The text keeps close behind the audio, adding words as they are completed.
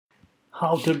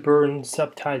how to burn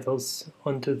subtitles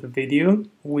onto the video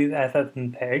with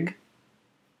ffmpeg.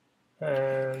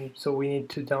 So we need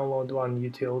to download one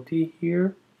utility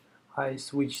here. I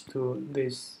switch to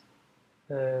this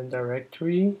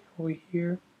directory over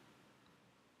here.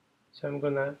 So I'm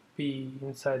gonna be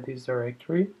inside this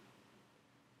directory.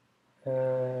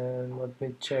 And let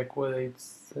me check whether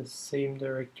it's the same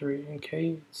directory.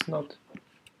 Okay, it's not.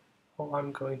 Well,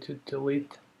 I'm going to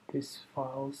delete these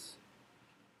files.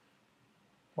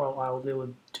 Well, I'll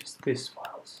delete just these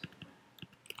files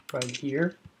right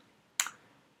here.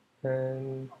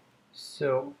 And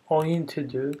so all you need to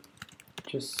do,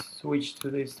 just switch to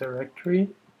this directory,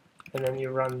 and then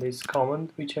you run this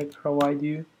command which I provide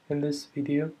you in this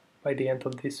video, by the end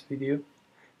of this video.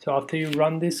 So after you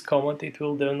run this command, it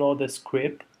will download the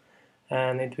script,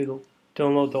 and it will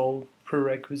download all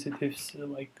prerequisites,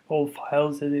 like all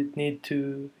files that it need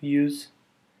to use.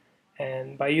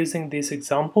 And by using this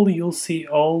example, you'll see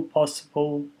all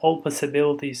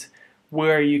possibilities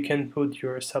where you can put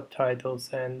your subtitles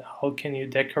and how can you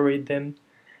decorate them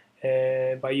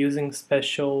by using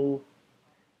special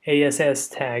ASS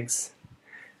tags.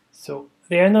 So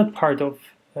they are not part of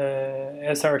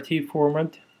SRT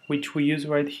format, which we use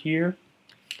right here.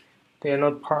 They are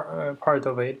not part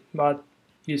of it, but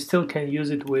you still can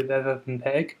use it with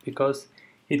ffmpeg because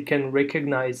it can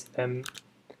recognize them.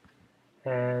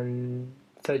 And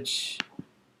such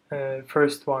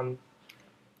first one,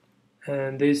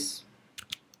 and this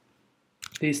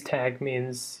tag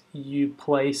means you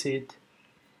place it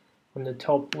on the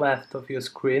top left of your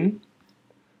screen,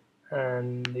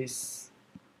 and this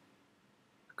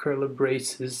curly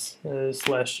braces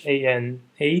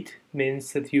 /AN8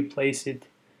 means that you place it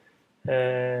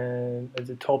at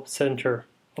the top center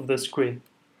of the screen.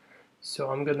 So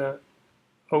I'm gonna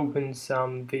open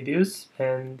some videos,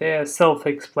 and they are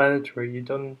self-explanatory. You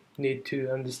don't need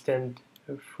to understand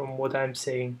from what I'm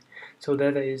saying. So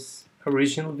that is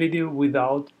original video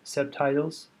without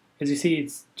subtitles. As you see,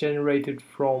 it's generated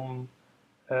from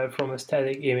a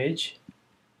static image.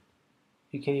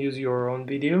 You can use your own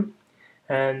video,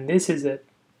 and this is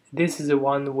a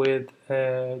one with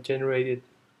generated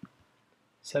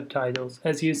subtitles.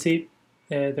 As you see,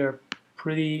 they're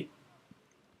pretty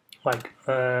like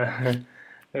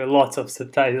there are lots of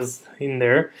subtitles in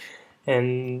there,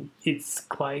 and it's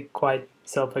quite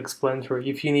self-explanatory.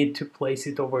 If you need to place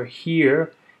it over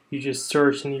here, you just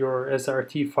search in your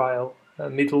SRT file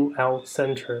middle L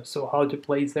center. So how to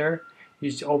place there? You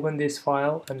just open this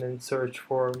file and then search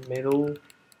for middle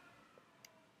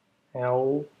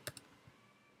L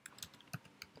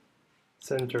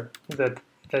center. That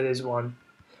is one.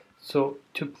 So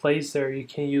to place there, you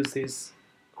can use these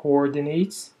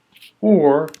coordinates,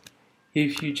 or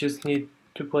if you just need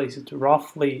to place it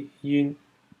roughly, you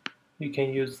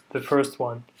can use the first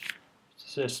one.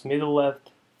 It's just middle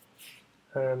left,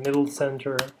 middle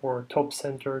center, or top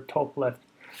center, top left.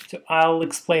 So I'll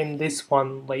explain this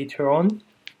one later on.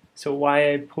 So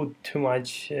why I put too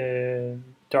much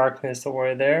darkness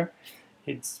over there,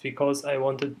 it's because I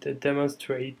wanted to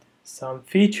demonstrate some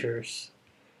features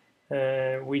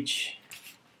which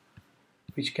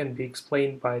can be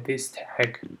explained by this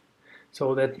tag.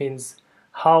 So that means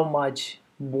how much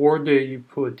border you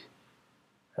put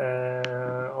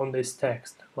on this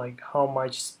text, like how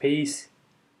much space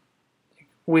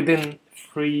within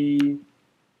 3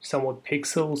 somewhat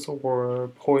pixels or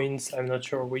points, I'm not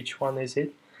sure which one is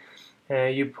it.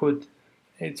 You put,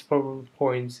 it's probably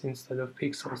points instead of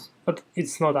pixels, but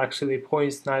it's not actually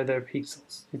points, neither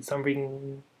pixels. It's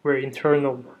something very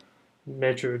internal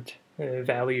measured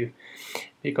value,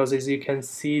 because as you can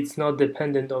see, it's not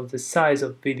dependent on the size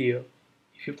of video.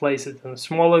 If you place it on a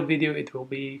smaller video, it will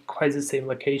be quite the same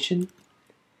location.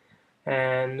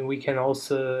 And we can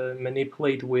also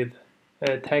manipulate with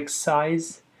text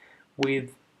size,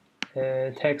 with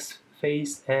text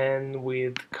face, and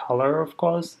with color, of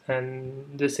course,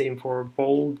 and the same for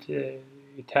bold,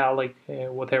 italic,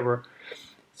 whatever.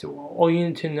 So all you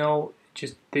need to know,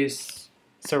 just this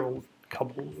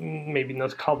maybe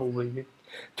not couple, maybe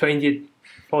 20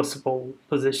 possible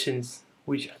positions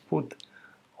which I put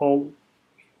all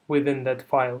within that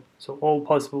file. So all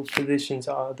possible positions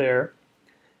are there.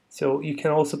 So you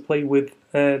can also play with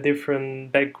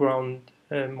different background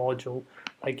module,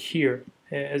 like here.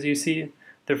 As you see,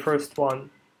 the first one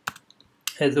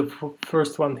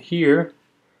here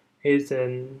is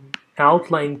an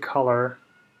outline color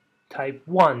type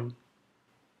 1.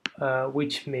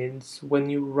 Which means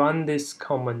when you run this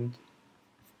command,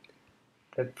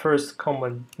 that first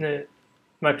command,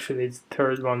 actually it's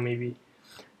third one, maybe,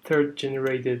 third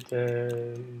generated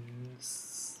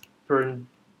burn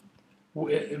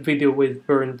video with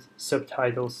burned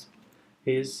subtitles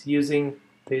is using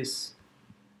this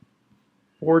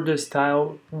order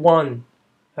style 1.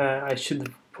 I should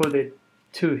have put it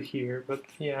 2 here, but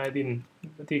yeah, I didn't.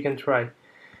 But you can try,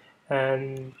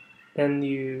 and then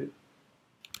you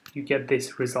get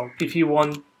this result. If you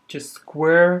want just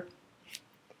square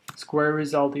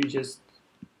result, you just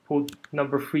put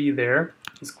number 3 there.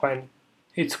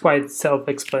 It's quite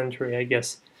self-explanatory, I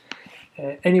guess.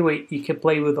 Anyway, you can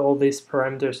play with all these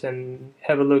parameters and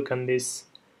have a look on this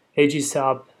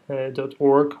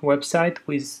Aegisub.org website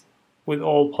with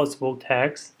all possible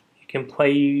tags. You can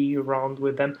play around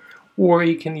with them, or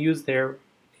you can use their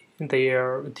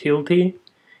utility.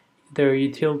 Their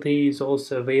utility is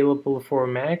also available for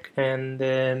Mac, and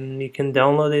you can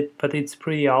download it, but it's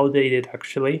pretty outdated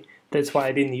actually. That's why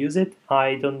I didn't use it.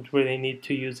 I don't really need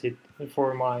to use it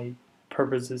for my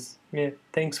purposes. Yeah,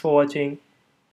 thanks for watching.